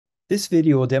This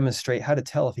video will demonstrate how to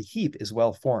tell if a heap is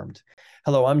well formed.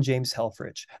 Hello, I'm James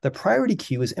Helfrich. The priority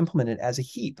queue is implemented as a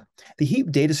heap. The heap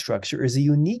data structure is a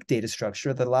unique data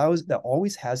structure that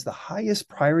always has the highest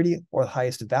priority or the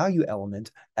highest value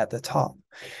element at the top.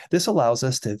 This allows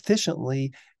us to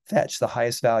efficiently fetch the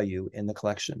highest value in the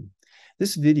collection.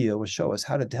 This video will show us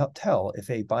how to tell if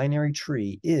a binary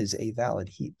tree is a valid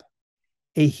heap.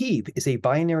 A heap is a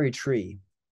binary tree.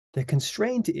 The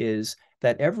constraint is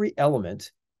that every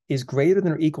element is greater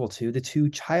than or equal to the two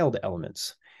child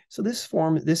elements. So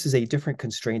this is a different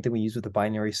constraint than we use with the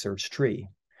binary search tree.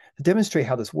 To demonstrate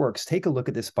how this works, take a look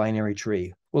at this binary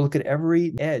tree. We'll look at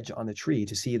every edge on the tree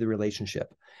to see the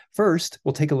relationship. First,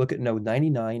 we'll take a look at node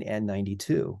 99 and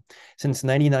 92. Since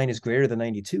 99 is greater than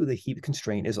 92, the heap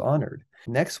constraint is honored.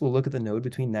 Next, we'll look at the node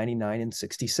between 99 and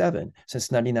 67. Since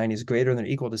 99 is greater than or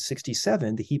equal to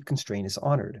 67, the heap constraint is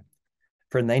honored.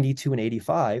 For 92 and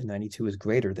 85, 92 is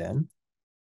greater than.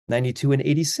 92 and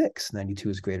 86, 92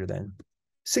 is greater than.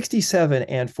 67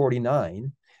 and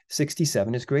 49,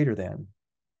 67 is greater than.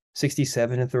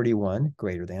 67 and 31,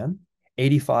 greater than.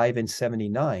 85 and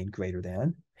 79, greater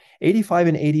than. 85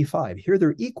 and 85, here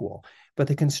they're equal, but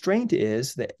the constraint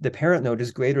is that the parent node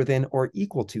is greater than or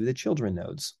equal to the children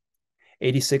nodes.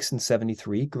 86 and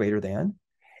 73, greater than.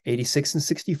 86 and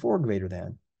 64, greater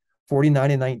than.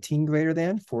 49 and 19 greater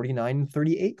than, 49 and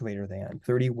 38 greater than,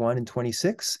 31 and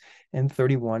 26, and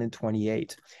 31 and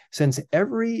 28. Since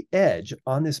every edge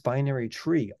on this binary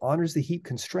tree honors the heap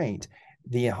constraint,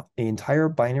 the entire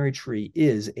binary tree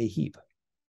is a heap.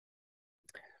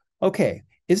 Okay,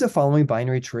 is the following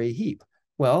binary tree a heap?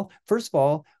 Well, first of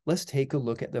all, let's take a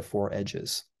look at the four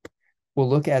edges. We'll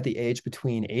look at the edge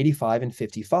between 85 and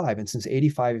 55, and since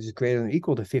 85 is greater than or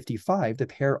equal to 55, the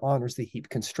pair honors the heap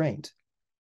constraint.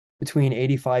 Between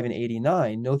 85 and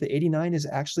 89, note that 89 is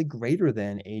actually greater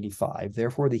than 85.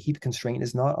 Therefore, the heap constraint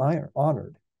is not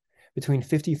honored. Between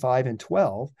 55 and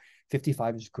 12,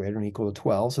 55 is greater than or equal to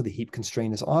 12, so the heap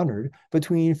constraint is honored.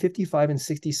 Between 55 and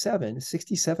 67,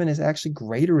 67 is actually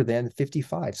greater than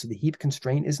 55, so the heap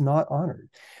constraint is not honored.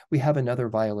 We have another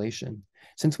violation.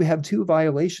 Since we have two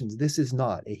violations, this is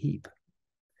not a heap.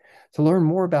 To learn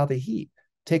more about the heap,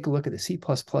 take a look at the C++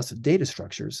 data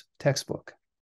structures textbook.